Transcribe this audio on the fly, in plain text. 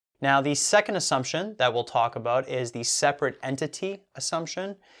Now, the second assumption that we'll talk about is the separate entity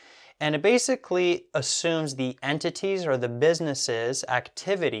assumption. And it basically assumes the entities or the businesses'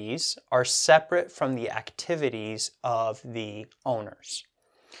 activities are separate from the activities of the owners.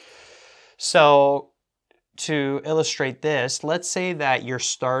 So to illustrate this, let's say that you're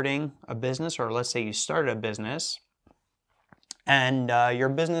starting a business, or let's say you started a business, and your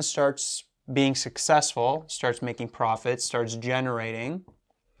business starts being successful, starts making profits, starts generating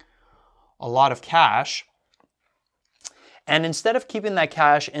a lot of cash. And instead of keeping that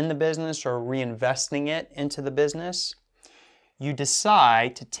cash in the business or reinvesting it into the business, you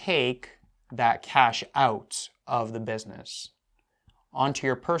decide to take that cash out of the business onto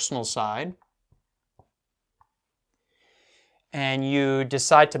your personal side, and you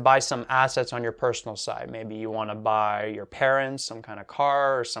decide to buy some assets on your personal side. Maybe you want to buy your parents some kind of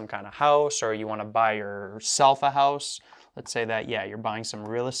car or some kind of house, or you want to buy yourself a house. Let's say that, yeah, you're buying some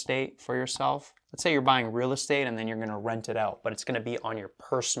real estate for yourself. Let's say you're buying real estate and then you're going to rent it out, but it's going to be on your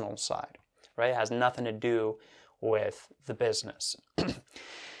personal side, right? It has nothing to do with the business.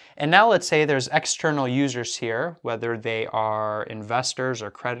 And now let's say there's external users here, whether they are investors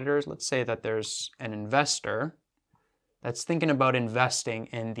or creditors. Let's say that there's an investor that's thinking about investing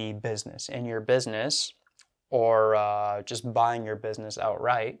in the business, in your business, or just buying your business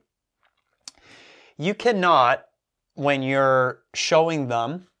outright. You cannot, when you're showing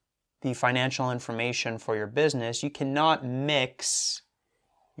them the financial information for your business, you cannot mix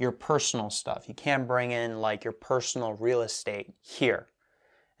your personal stuff. You can't bring in like your personal real estate here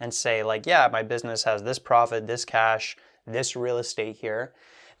and say like, yeah, my business has this profit, this cash, this real estate here.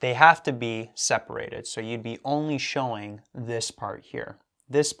 They have to be separated. So you'd be only showing this part here.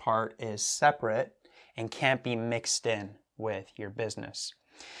 This part is separate and can't be mixed in with your business.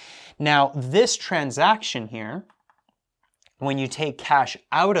 Now, this transaction here, when you take cash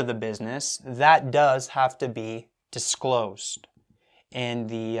out of the business, that does have to be disclosed in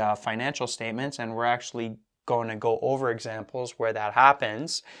the financial statements, and we're actually going to go over examples where that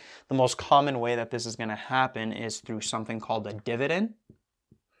happens. The most common way that this is going to happen is through something called a dividend.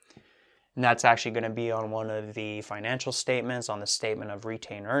 And that's actually going to be on one of the financial statements, on the statement of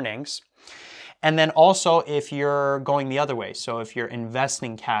retained earnings. And then also if you're going the other way, so if you're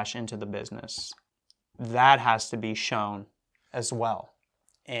investing cash into the business, that has to be shown as well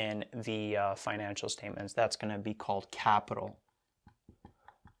in the financial statements. That's going to be called capital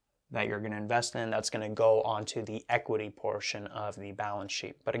that you're going to invest in. That's going to go onto the equity portion of the balance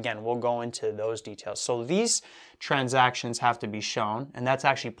sheet. But again, we'll go into those details. So these transactions have to be shown, and that's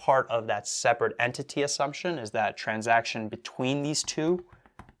actually part of that separate entity assumption, is that transaction between these two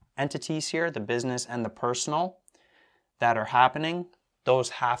entities here, the business and the personal, that are happening. Those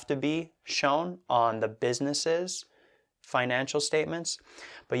have to be shown on the business's financial statements,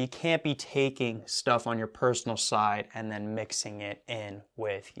 but you can't be taking stuff on your personal side and then mixing it in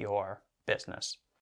with your business.